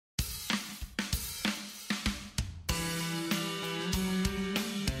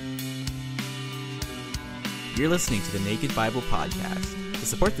You're listening to the Naked Bible Podcast. To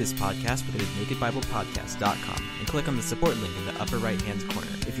support this podcast, visit nakedbiblepodcast.com and click on the support link in the upper right-hand corner.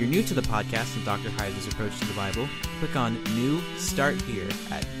 If you're new to the podcast and Dr. Heiser's approach to the Bible, click on New Start Here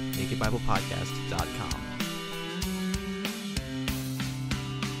at nakedbiblepodcast.com.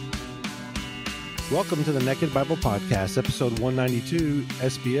 Welcome to the Naked Bible Podcast, episode 192,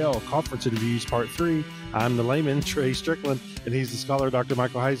 SBL, Conference Interviews, Part 3. I'm the layman, Trey Strickland, and he's the scholar, Dr.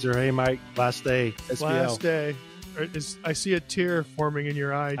 Michael Heiser. Hey, Mike, last day, SBL. Last day. I see a tear forming in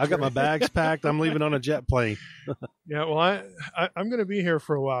your eye, Trey. I got my bags packed. I'm leaving on a jet plane. Yeah, well, I'm going to be here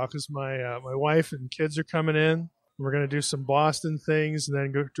for a while because my wife and kids are coming in. We're going to do some Boston things and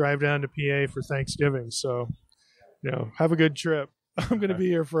then drive down to PA for Thanksgiving. So, have a good trip. I'm going to be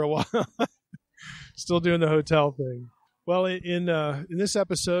here for a while. Still doing the hotel thing. Well, in this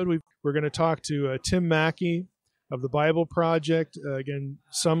episode, we're going to talk to Tim Mackie of the Bible Project. Again,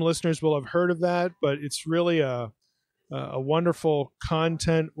 some listeners will have heard of that, but it's really a wonderful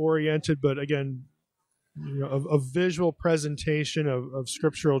content-oriented, but again, a visual presentation of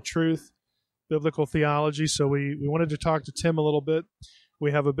scriptural truth, biblical theology. So we wanted to talk to Tim a little bit.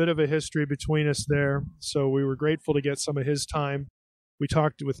 We have a bit of a history between us there, so we were grateful to get some of his time. We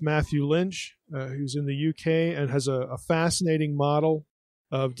talked with Matthew Lynch, who's in the UK and has a fascinating model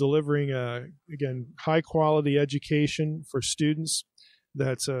of delivering, again, high-quality education for students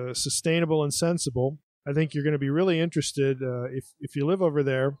that's sustainable and sensible. I think you're going to be really interested, if you live over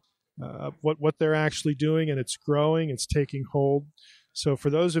there, what they're actually doing, and it's growing, it's taking hold. So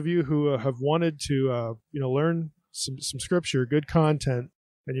for those of you who have wanted to learn some scripture, good content,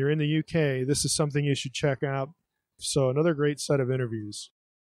 and you're in the UK, this is something you should check out. So another great set of interviews.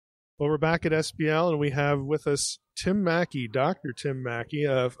 Well, we're back at SBL, and we have with us Tim Mackie, Dr. Tim Mackie,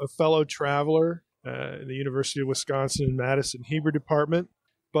 a fellow traveler in the University of Wisconsin in Madison Hebrew Department.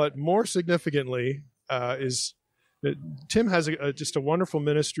 But more significantly is that Tim has just a wonderful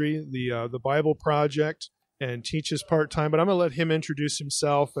ministry, the Bible Project, and teaches part-time. But I'm going to let him introduce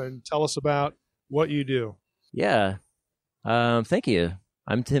himself and tell us about what you do. Yeah. Thank you.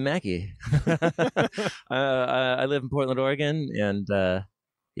 I'm Tim Mackie. I live in Portland, Oregon, and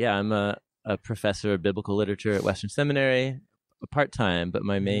I'm a professor of biblical literature at Western Seminary, part-time, but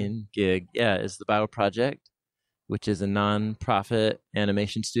my main gig, is the Bible Project, which is a non-profit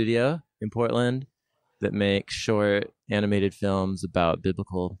animation studio in Portland that makes short animated films about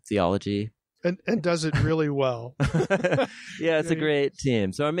biblical theology. And does it really well. Yeah, it's a great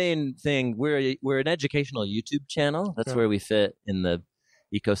team. So our main thing, we're an educational YouTube channel. That's where we fit in the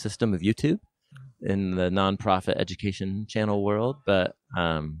ecosystem of YouTube in the nonprofit education channel world. But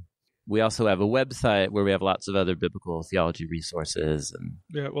we also have a website where we have lots of other biblical theology resources.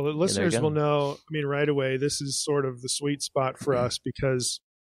 And well, the listeners will know, right away, this is sort of the sweet spot for us, because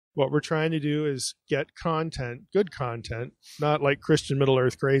what we're trying to do is get content, good content, not like Christian Middle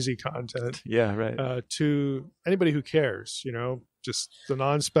Earth crazy content. Yeah, right. To anybody who cares, just the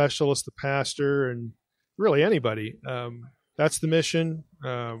non-specialist, the pastor, and really anybody. That's the mission.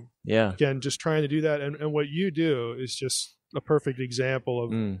 Again, just trying to do that. And what you do is just a perfect example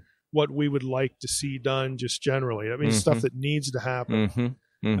of what we would like to see done just generally. Stuff that needs to happen.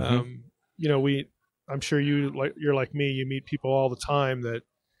 I'm sure you're like me, you meet people all the time that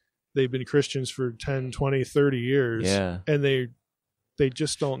they've been Christians for 10, 20, 30 years. Yeah. And they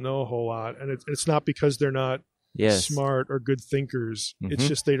just don't know a whole lot. And it's not because they're not smart or good thinkers. It's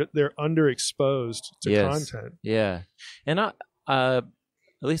just they're underexposed to content. Yeah. And at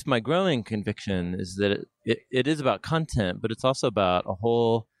least my growing conviction is that it is about content, but it's also about a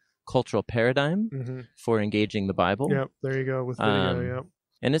whole cultural paradigm for engaging the Bible. Yep, there you go with video.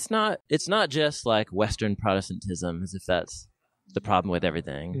 And it's not just like Western Protestantism, as if that's the problem with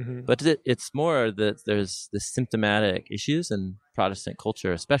everything, but it's more that there's this symptomatic issues in Protestant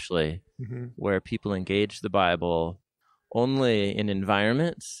culture, especially where people engage the Bible only in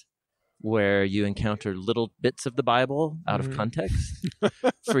environments where you encounter little bits of the Bible out of context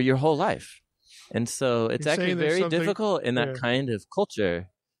for your whole life. And so it's actually very difficult in that kind of culture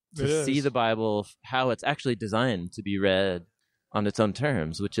to see the Bible, how it's actually designed to be read on its own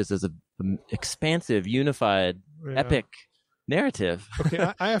terms, which is as an expansive, unified, epic narrative.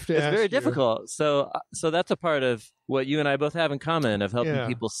 Okay, I have to ask It's very you. difficult. So that's a part of what you and I both have in common, of helping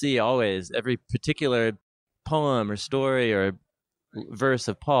people see always every particular poem or story or verse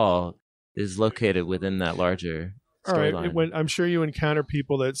of Paul is located within that larger storyline. All right. When I'm sure you encounter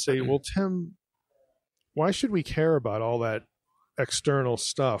people that say, well, Tim, why should we care about all that external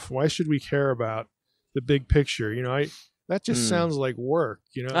stuff? Why should we care about the big picture? that just sounds like work.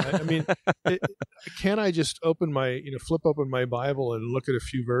 I mean, can't I just flip open my Bible and look at a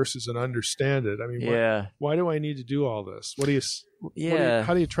few verses and understand it? I mean, why do I need to do all this? How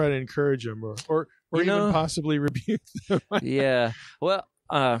do you try to encourage them or even possibly rebuke them? Well,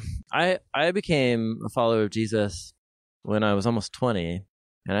 I became a follower of Jesus when I was almost 20,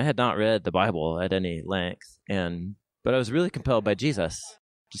 and I had not read the Bible at any length, but I was really compelled by Jesus,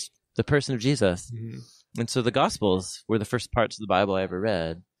 just the person of Jesus. Mm-hmm. And so the Gospels were the first parts of the Bible I ever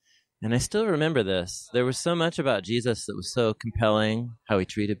read. And I still remember this. There was so much about Jesus that was so compelling, how he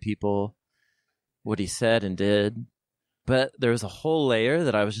treated people, what he said and did. But there was a whole layer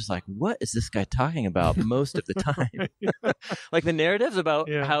that I was just like, what is this guy talking about most of the time? Like the narratives about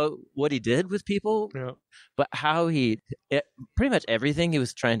what he did with people, but how pretty much everything he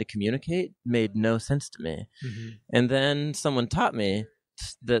was trying to communicate made no sense to me. Mm-hmm. And then someone taught me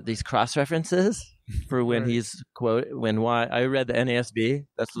that these cross-references for when I read the NASB,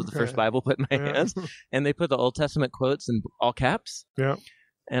 that's what the first Bible put in my hands, and they put the Old Testament quotes in all caps. Yeah.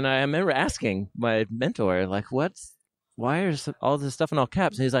 And I remember asking my mentor, like, why is all this stuff in all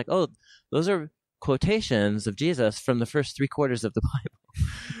caps? And he's like, oh, those are quotations of Jesus from the first 3/4 of the Bible.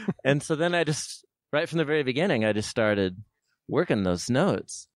 And so then right from the very beginning, I just started working those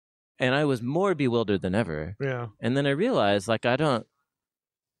notes. And I was more bewildered than ever. Yeah. And then I realized, like, I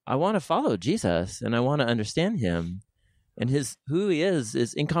want to follow Jesus and I want to understand him. And who he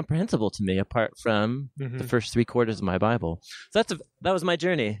is incomprehensible to me apart from the first 3/4 of my Bible. So that was my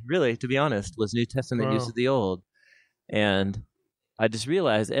journey, really, to be honest, was New Testament use of the Old. And I just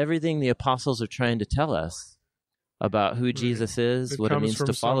realized everything the apostles are trying to tell us about who Jesus is, what it means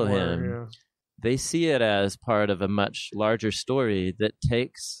to follow him, they see it as part of a much larger story that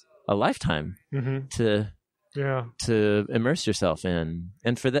takes a lifetime to immerse yourself in.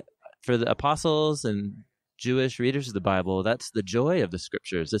 And for the apostles and Jewish readers of the Bible, that's the joy of the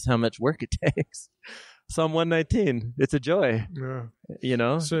scriptures. That's how much work it takes. Psalm 119, it's a joy.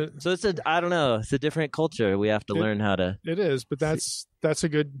 Yeah. So it's I don't know, it's a different culture. We have to learn how to. It is, but that's a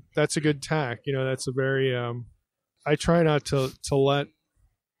good tack. That's a very I try not to let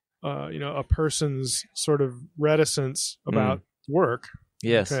a person's sort of reticence about work.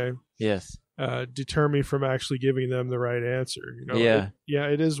 Yes. Okay. Yes. Deter me from actually giving them the right answer.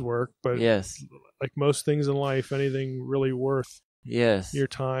 It is work, but like most things in life, anything really worth your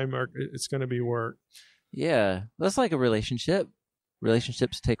time, it's going to be work. Yeah, that's like a relationship.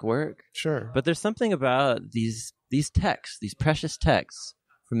 Relationships take work. Sure. But there's something about these texts, these precious texts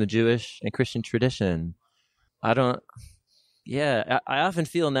from the Jewish and Christian tradition. I often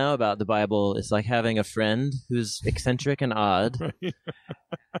feel now about the Bible, it's like having a friend who's eccentric and odd,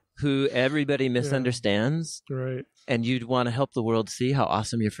 who everybody misunderstands, right? And you'd want to help the world see how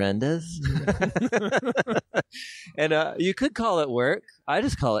awesome your friend is. And you could call it work. I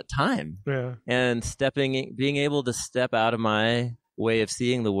just call it time. Yeah. And being able to step out of my way of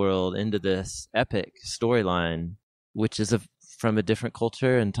seeing the world into this epic storyline, which is from a different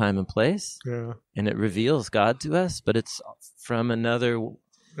culture and time and place. Yeah. And it reveals God to us, but it's from another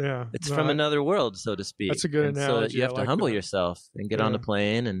another world, so to speak. That's a good analogy. So you have to humble yourself and get on a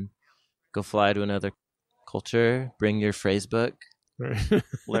plane and go fly to another culture, bring your phrase book,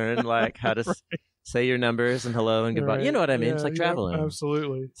 learn like how to say your numbers and hello and goodbye. Right. You know what I mean? Yeah, it's like traveling.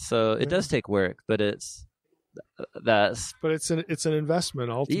 Absolutely. So it does take work, but it's an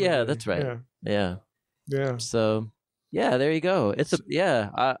investment ultimately. Yeah, that's right. Yeah. So there you go.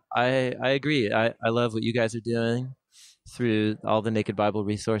 I agree. I love what you guys are doing through all the Naked Bible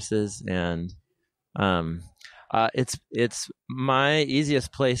resources, and it's my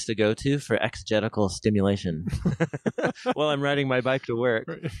easiest place to go to for exegetical stimulation while I'm riding my bike to work.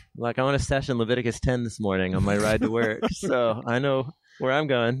 Right. Like I want to session Leviticus 10 this morning on my ride to work, so I know where I'm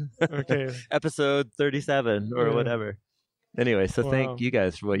going. Okay, episode 37 or whatever. Anyway, so thank you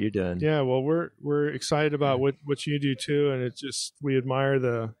guys for what you're doing. Yeah, well, we're excited about what you do too, and we admire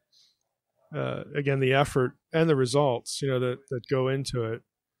the effort and the results that go into it.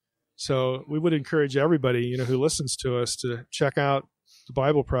 So we would encourage everybody who listens to us to check out the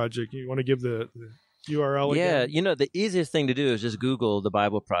Bible Project. You want to give the URL again? Yeah, the easiest thing to do is just Google the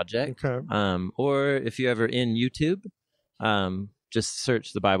Bible Project. Okay. Or if you're ever in YouTube, just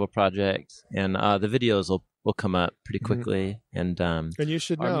search the Bible Project, and the videos will come up pretty quickly. And you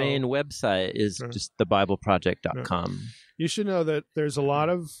should know our main website is just thebibleproject.com. You should know that there's a lot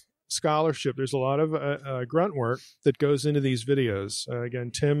of scholarship. There's a lot of grunt work that goes into these videos. Again,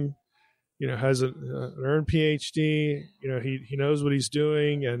 Tim, has an earned PhD. He knows what he's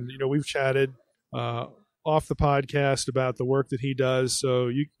doing, and we've chatted off the podcast about the work that he does. So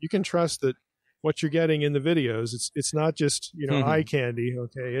you can trust that what you're getting in the videos. It's not just, eye candy.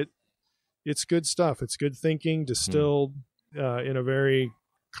 Okay. It's good stuff. It's good thinking distilled in a very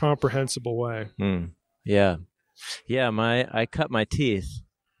comprehensible way. Yeah. I cut my teeth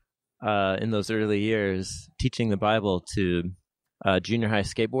in those early years teaching the Bible to junior high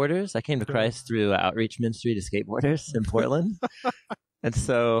skateboarders. I came to Christ through outreach ministry to skateboarders in Portland. And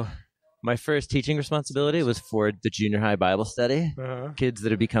so my first teaching responsibility was for the junior high Bible study, kids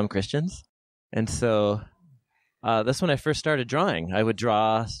that have become Christians. And so that's when I first started drawing. I would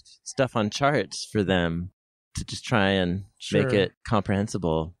draw stuff on charts for them to just try and make it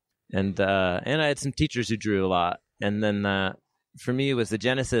comprehensible. And I had some teachers who drew a lot. And then for me, it was the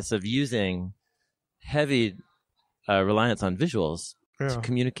genesis of using heavy reliance on visuals to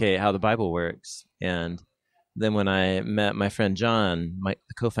communicate how the Bible works. And then when I met my friend John, the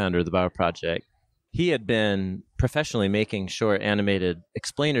co-founder of the Bible Project, he had been professionally making short animated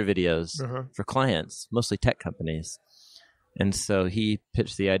explainer videos for clients, mostly tech companies. And so he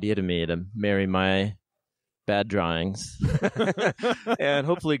pitched the idea to me to marry my bad drawings and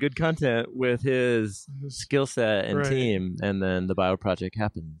hopefully good content with his skill set and team. And then the Bible Project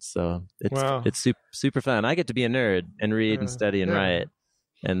happened. So it's super fun. I get to be a nerd and read and study and write.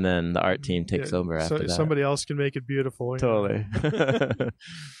 And then the art team takes over after that. Somebody else can make it beautiful. Totally.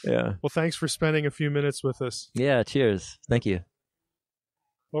 Yeah. Well, thanks for spending a few minutes with us. Yeah, cheers. Thank you.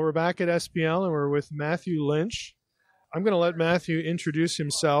 Well, we're back at SBL and we're with Matthew Lynch. I'm going to let Matthew introduce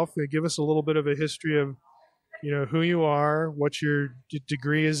himself and give us a little bit of a history of, who you are, what your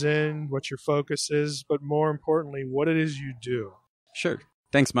degree is in, what your focus is, but more importantly, what it is you do. Sure.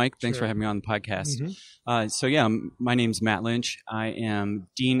 Thanks, Mike. Thanks for having me on the podcast. My name's Matt Lynch. I am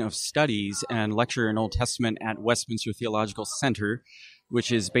Dean of Studies and lecturer in Old Testament at Westminster Theological Center,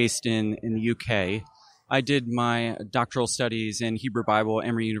 which is based in the UK. I did my doctoral studies in Hebrew Bible at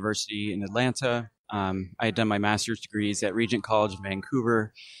Emory University in Atlanta. I had done my master's degrees at Regent College in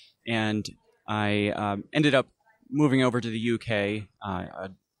Vancouver, and I ended up moving over to the UK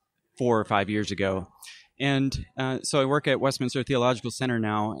 4 or 5 years ago. And so I work at Westminster Theological Center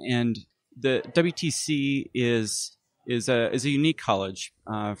now, and the WTC is a unique college.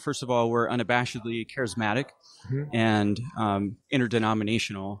 First of all, we're unabashedly charismatic and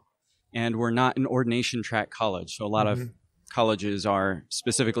interdenominational, and we're not an ordination track college. So a lot of colleges are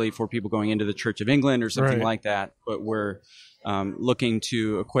specifically for people going into the Church of England or something like that, but we're looking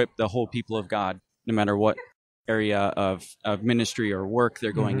to equip the whole people of God, no matter what area of ministry or work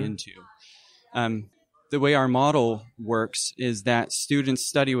they're going into. The way our model works is that students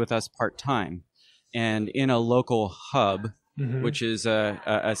study with us part-time and in a local hub, which is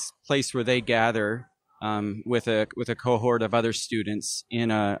a place where they gather with a cohort of other students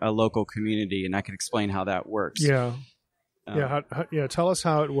in a local community. And I can explain how that works. Tell us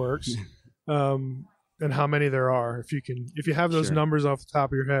how it works and how many there are. If you have those numbers off the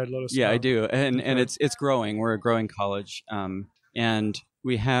top of your head, let us know. Yeah, I do. And it's growing. We're a growing college. And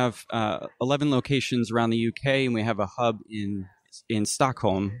we have 11 locations around the UK, and we have a hub in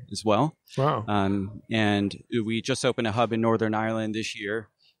Stockholm as well. Wow! And we just opened a hub in Northern Ireland this year.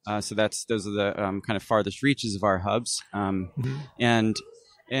 So those are the kind of farthest reaches of our hubs. And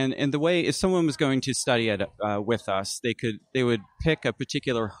the way, if someone was going to study with us, they would pick a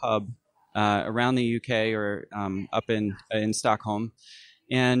particular hub around the UK or up in Stockholm,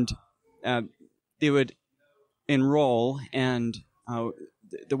 and they would enroll. And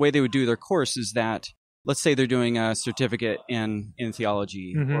the way they would do their course is that, let's say they're doing a certificate in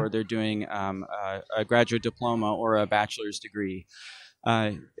theology, or they're doing a graduate diploma or a bachelor's degree.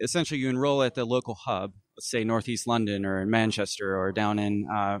 Essentially, you enroll at the local hub, let's say Northeast London or in Manchester or down in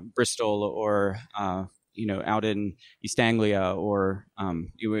Bristol or out in East Anglia, or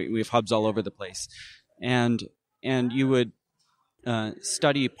we have hubs all over the place, and you would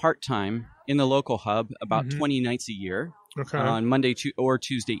study part-time in the local hub about 20 nights a year. On Monday or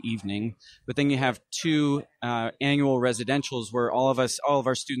Tuesday evening. But then you have 2 annual residentials where all of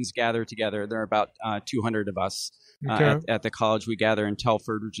our students gather together. There are about 200 of us at the college. We gather in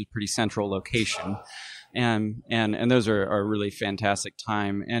Telford, which is a pretty central location. And those are a really fantastic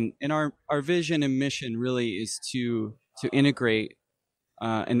time. And our vision and mission really is to integrate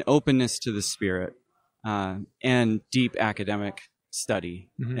an openness to the Spirit and deep academic study,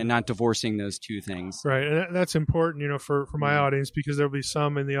 and not divorcing those two things. Right. And that's important, for my audience, because there'll be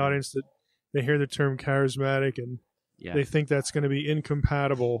some in the audience that they hear the term charismatic and they think that's going to be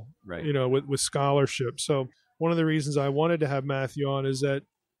incompatible, with scholarship. So one of the reasons I wanted to have Matthew on is that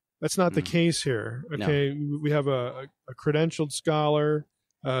that's not the case here. Okay. No. We have a credentialed scholar,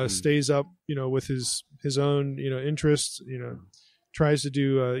 stays up, with his own, interests, tries to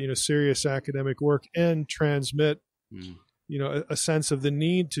do serious academic work and transmit a sense of the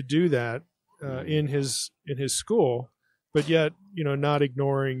need to do that in his school, but yet not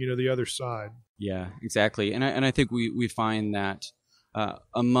ignoring the other side. Yeah, exactly. And I think we find that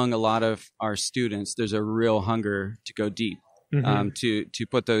among a lot of our students, there's a real hunger to go deep, to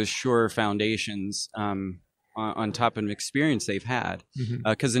put those sure foundations on top of an experience they've had,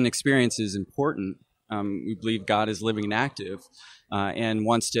 because an experience is important. We believe God is living and active and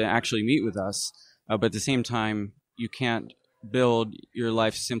wants to actually meet with us, but at the same time, you can't build your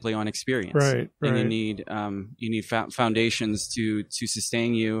life simply on experience, right? And you need foundations to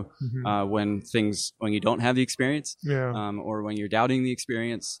sustain you when you don't have the experience, or when you're doubting the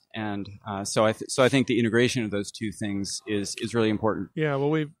experience. And so I think the integration of those two things is really important. Yeah, well,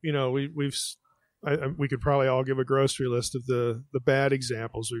 we could probably all give a grocery list of the bad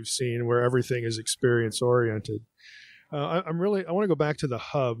examples we've seen where everything is experience oriented. I want to go back to the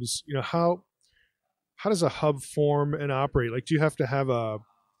hubs. How does a hub form and operate? Like, do you have to have a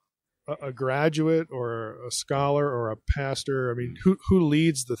graduate or a scholar or a pastor? I mean, who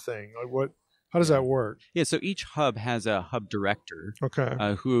leads the thing? Like, how does that work? Yeah, so each hub has a hub director,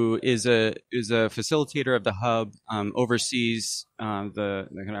 okay, who is a facilitator of the hub, oversees the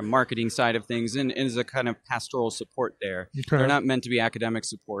kind of marketing side of things, and is a kind of pastoral support there. Okay. They're not meant to be academic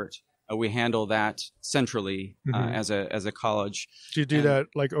support. We handle that centrally as a college. Do you do that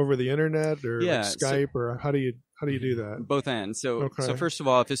like over the internet or Yeah, like Skype, or how do you do that? Both ends. So first of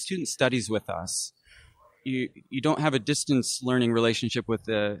all, if a student studies with us, you don't have a distance learning relationship with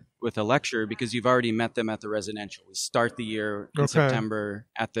a lecturer because you've already met them at the residential. We start the year in September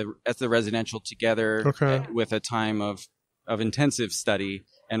at the residential together with a time of intensive study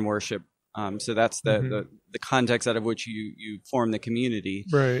and worship. So that's the context out of which you form the community.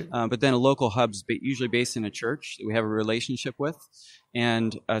 Right. But then a local hub's usually based in a church that we have a relationship with,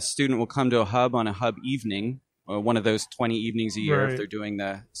 and a student will come to a hub on a hub evening, one of those 20 evenings a year if they're doing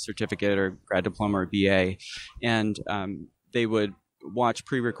the certificate or grad diploma or BA, and they would watch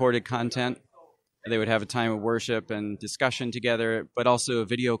pre-recorded content. They would have a time of worship and discussion together, but also a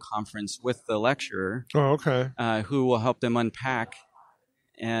video conference with the lecturer. Oh, okay. Who will help them unpack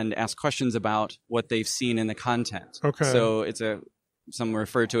and ask questions about what they've seen in the content. Okay. So it's some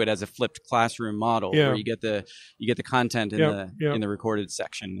refer to it as a flipped classroom model, where you get the content in the recorded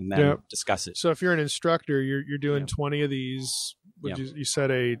section and then discuss it. So if you're an instructor, you're doing 20 of these. You said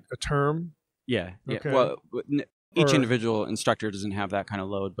a term? Yeah. Okay. Yeah. Well, each individual instructor doesn't have that kind of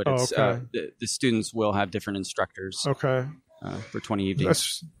load, but it's the students will have different instructors. Okay. For 20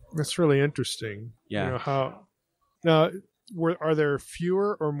 evenings. That's really interesting. Yeah. Are there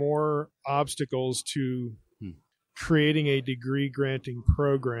fewer or more obstacles to creating a degree granting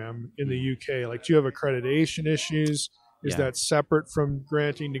program in the UK? Like, do you have accreditation issues? Is that separate from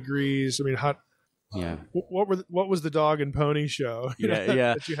granting degrees? I mean, what was the dog and pony show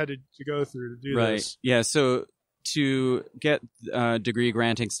that you had to go through to do this? Yeah. So to get degree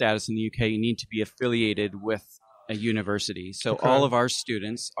granting status in the UK, you need to be affiliated with a university. So all of our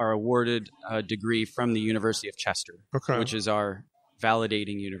students are awarded a degree from the University of Chester, which is our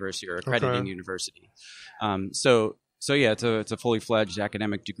validating university or accrediting university. So it's a fully fledged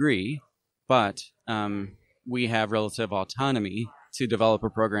academic degree, but we have relative autonomy to develop a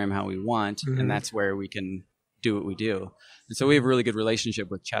program how we want, and that's where we can do what we do. And so we have a really good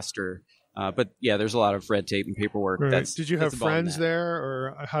relationship with Chester. But there's a lot of red tape and paperwork. Right. Did you have friends there,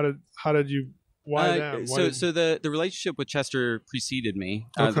 or how did you? Why them? So the relationship with Chester preceded me,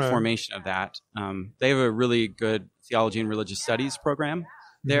 the formation of that. They have a really good theology and religious studies program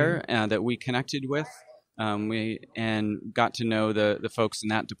there that we connected with. We got to know the folks in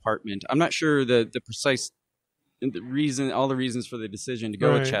that department. I'm not sure the precise all the reasons for the decision to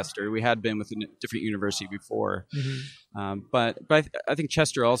go with Chester. We had been with a different university before, but I think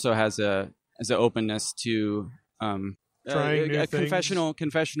Chester also has an openness to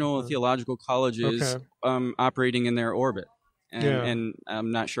confessional theological colleges operating in their orbit, and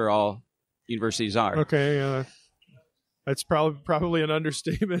I'm not sure all universities are. Okay, that's probably an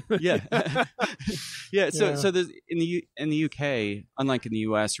understatement. So there's, in the UK, unlike in the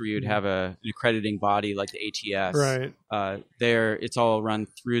US, where you'd have an accrediting body like the ATS, there it's all run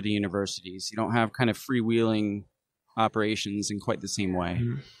through the universities. You don't have kind of freewheeling operations in quite the same way.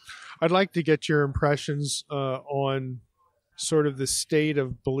 I'd like to get your impressions on sort of the state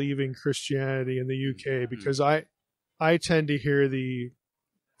of believing Christianity in the UK, because I tend to hear the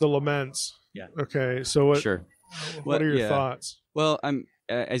laments. Yeah. Okay. So what are your thoughts? Well, I'm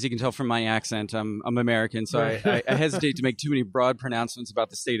as you can tell from my accent, I'm American, so I hesitate to make too many broad pronouncements about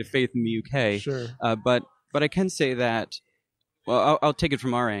the state of faith in the UK. Sure. But I can say that Well, I'll take it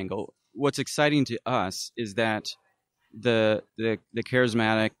from our angle. What's exciting to us is that the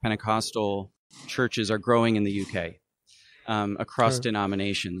charismatic Pentecostal churches are growing in the UK across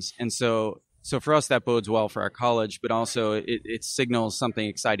denominations, and so for us that bodes well for our college, but also it signals something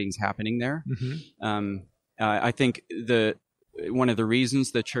exciting is happening there. I think one of the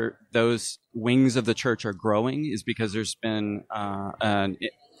reasons the church, those wings of the church are growing, is because there's been an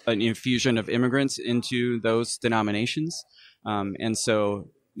infusion of immigrants into those denominations. And so,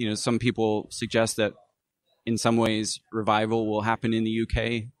 some people suggest that in some ways revival will happen in the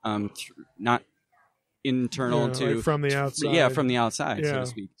UK, not internal to like from the outside. Yeah, from the outside, so to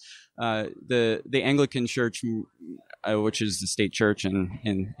speak. The Anglican Church, which is the state church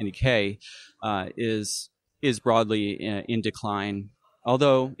in the UK, is broadly in decline.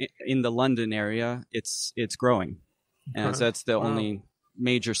 Although in the London area, it's growing, and so that's the only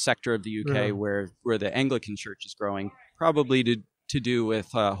major sector of the UK where the Anglican Church is growing, probably to do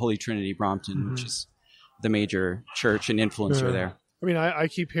with Holy Trinity Brompton, which is the major church and influencer there. I mean, I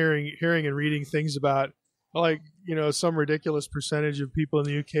keep hearing and reading things about, like, some ridiculous percentage of people in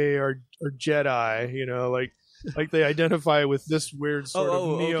the UK are Jedi, like they identify with this weird sort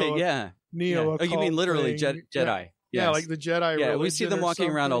of neo. Oh, you mean literally Jedi? Yeah, like the Jedi. Yeah, we see them walking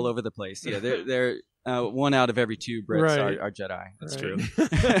around all over the place. Yeah, they're one out of every two Brits are Jedi. That's true.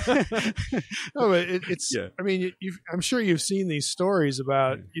 No, but it's. I mean, I'm sure you've seen these stories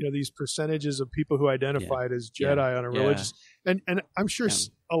about these percentages of people who identified as Jedi on a religious, and I'm sure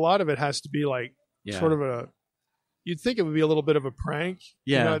a lot of it has to be like sort of a. You'd think it would be a little bit of a prank,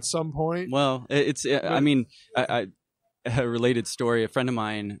 at some point. Well, it's. I mean, a related story. A friend of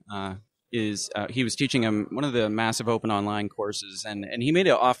mine he was teaching him one of the massive open online courses, and he made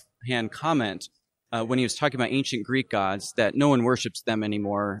an offhand comment when he was talking about ancient Greek gods that no one worships them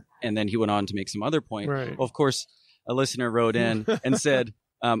anymore, and then he went on to make some other point. Right. Well, of course, a listener wrote in and said,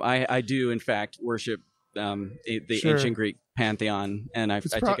 "I do in fact worship the ancient Greek pantheon," and I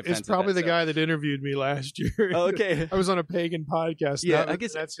take offense. It's probably the guy that interviewed me last year. Oh, okay. I was on a pagan podcast. Yeah, I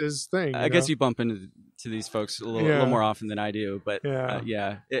guess that's his thing. I guess you bump into these folks a little more often than I do, but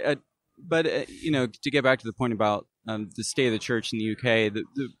But to get back to the point about the state of the church in the UK,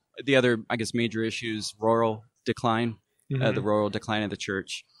 the other, I guess, major issue is rural decline, the rural decline of the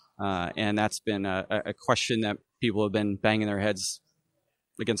church, and that's been a question that people have been banging their heads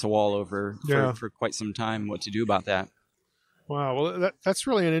against a wall over for quite some time. What to do about that? Wow, well, that's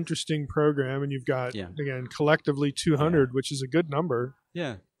really an interesting program, and you've got again collectively 200, which is a good number.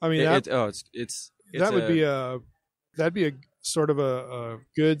 Yeah, I mean, that'd be a sort of a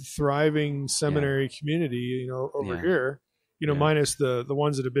good thriving seminary community, over here, minus the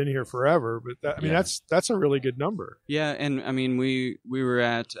ones that have been here forever. But that's a really good number. Yeah, and I mean we were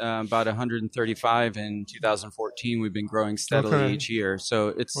at about 135 in 2014. We've been growing steadily each year, so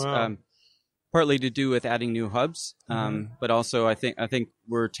it's partly to do with adding new hubs, but also I think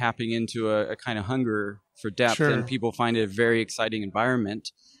we're tapping into a kind of hunger for depth, and people find it a very exciting environment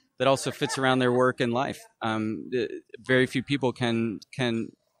that also fits around their work and life. Very few people can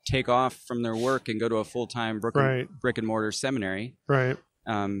take off from their work and go to a full-time brick and mortar seminary. Right.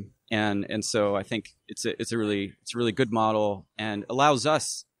 And so I think it's a really good model, and allows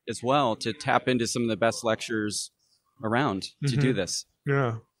us as well to tap into some of the best lectures around to do this.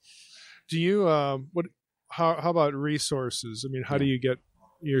 Yeah. Do you how about resources? I mean, how do you get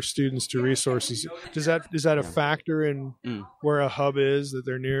your students to resources? Does that a factor in where a hub is, that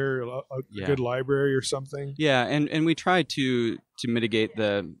they're near a good library or something? Yeah, and we try to mitigate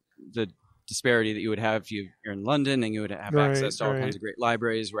the disparity that you would have if you're in London and you would have access to all kinds of great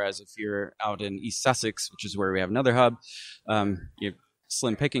libraries, whereas if you're out in East Sussex, which is where we have another hub, you have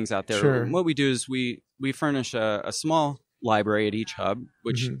slim pickings out there. Sure. And what we do is we furnish a small library at each hub,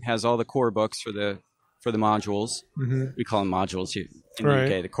 which has all the core books for the modules. We call them modules in the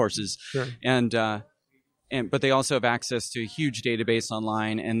UK, the courses. Sure. But they also have access to a huge database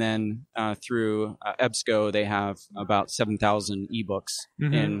online, and then through EBSCO they have about 7,000 ebooks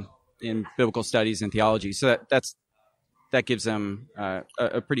in biblical studies and theology. So that gives them a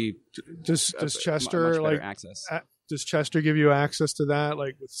pretty does Chester much better access. Does Chester give you access to that,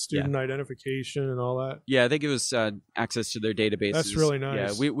 like with student identification and all that? Yeah, they give us access to their databases. That's really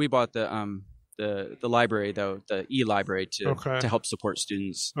nice. Yeah, we bought the library, though, the e-library to help support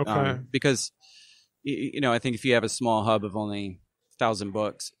students. Because I think if you have a small hub of only 1,000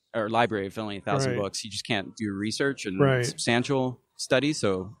 books, or library of only 1,000 books, you just can't do research and substantial study.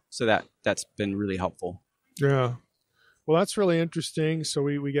 So that's been really helpful. Yeah. Well, that's really interesting. So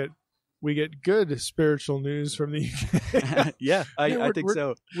we get we get good spiritual news from the UK. Yeah, I think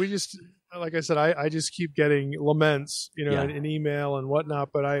so. We just, like I said, I just keep getting laments, in email and whatnot.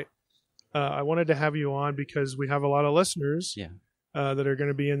 But I wanted to have you on because we have a lot of listeners that are going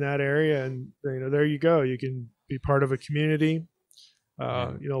to be in that area, and there you go. You can be part of a community,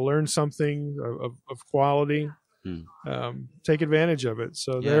 learn something of quality. Take advantage of it.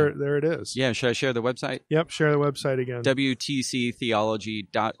 So there it is. Yeah, should I share the website? Yep, share the website again.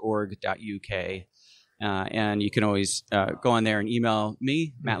 wtctheology.org.uk. And you can always go on there and email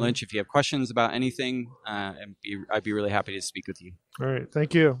me, Matt Lynch, if you have questions about anything. I'd be really happy to speak with you. All right.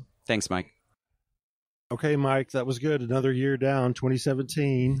 Thank you. Thanks, Mike. Okay, Mike, that was good. Another year down,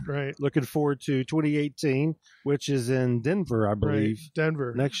 2017. Right. Looking forward to 2018, which is in Denver, I believe. Right.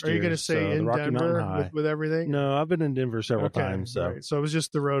 Denver. Next year. Are you going to say in Denver with everything? No, I've been in Denver several times. So. Right. So it was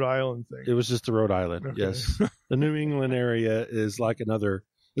just the Rhode Island thing. It was just the Rhode Island, yes. The New England area is like the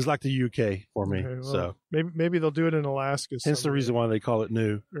UK for me. Okay, well, so maybe they'll do it in Alaska. Hence the reason why they call it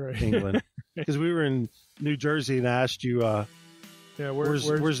New England. Because we were in New Jersey and I asked you,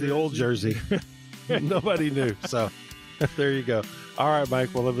 where's the old Jersey? Nobody knew. So there you go. All right, Mike.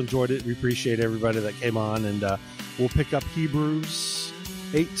 Well, I've enjoyed it. We appreciate everybody that came on, and we'll pick up Hebrews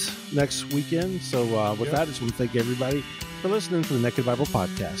 8 next weekend. So with that, I just want to thank everybody for listening to the Naked Bible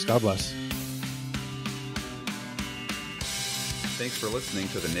Podcast. God bless. Thanks for listening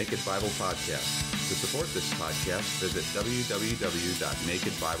to the Naked Bible Podcast. To support this podcast, visit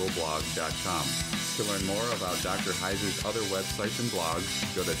www.nakedbibleblog.com. To learn more about Dr. Heiser's other websites and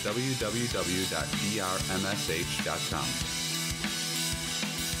blogs, go to www.drmsh.com.